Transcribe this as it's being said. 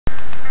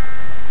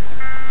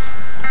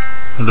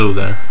Hello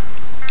there.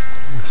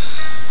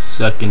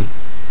 Second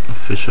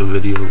official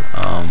video.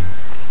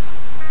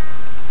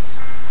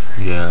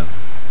 Yeah,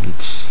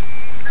 it's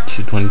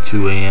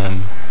 2:22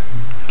 a.m.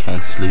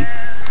 Can't sleep.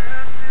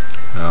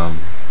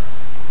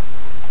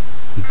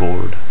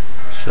 Bored.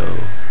 So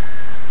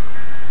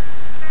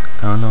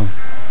I don't know.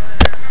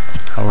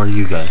 How are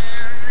you guys?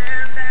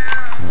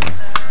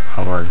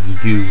 How are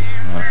you?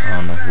 I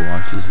don't know who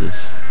watches this.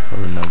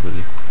 Probably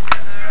nobody.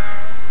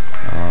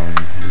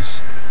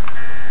 Just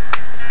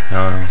I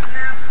don't know.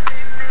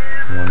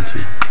 I want to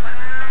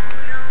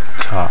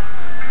talk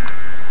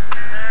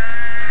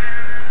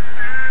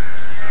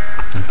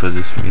and put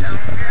this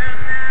music on.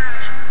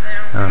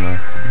 I don't know.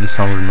 This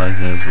song reminds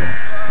me of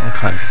all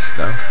kinds of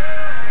stuff.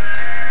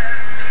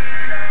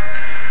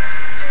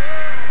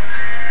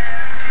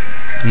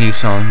 New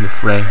song, The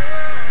Fray.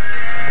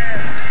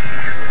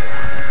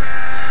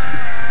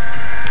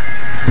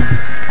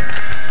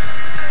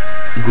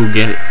 Go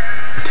get it.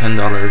 $10,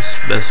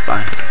 Best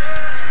Buy.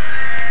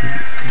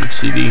 Good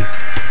CD. Like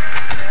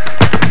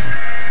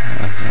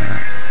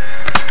that.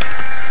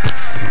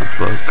 The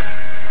book.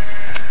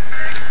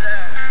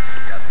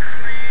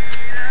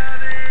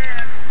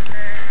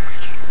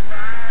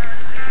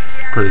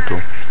 Pretty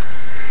cool.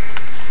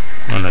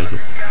 I like it.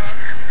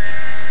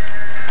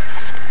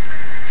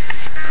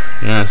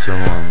 Yeah, so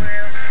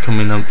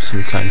coming up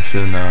sometime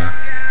soon,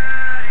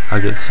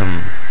 I'll get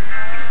some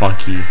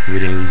funky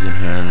videos in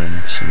here and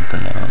then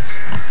something else.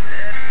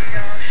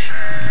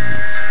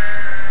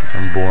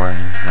 I'm boring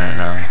right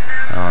now.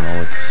 I don't know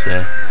what to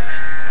say.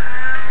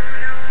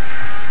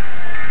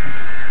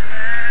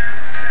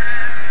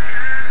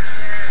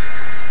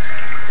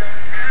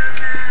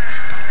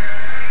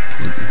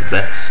 The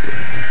best.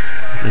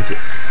 Drink it.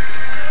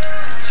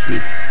 It's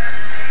good.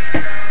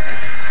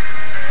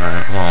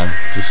 Alright, well,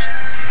 just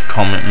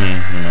comment me,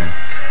 you know.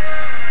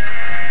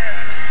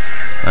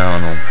 I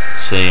don't know.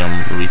 Say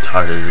I'm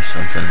retarded or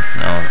something.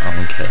 I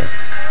don't care.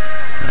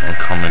 You know,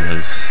 comment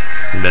is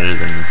better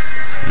than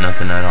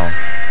nothing at all.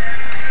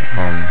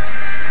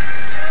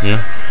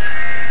 Yeah.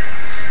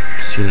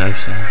 See you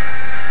next time.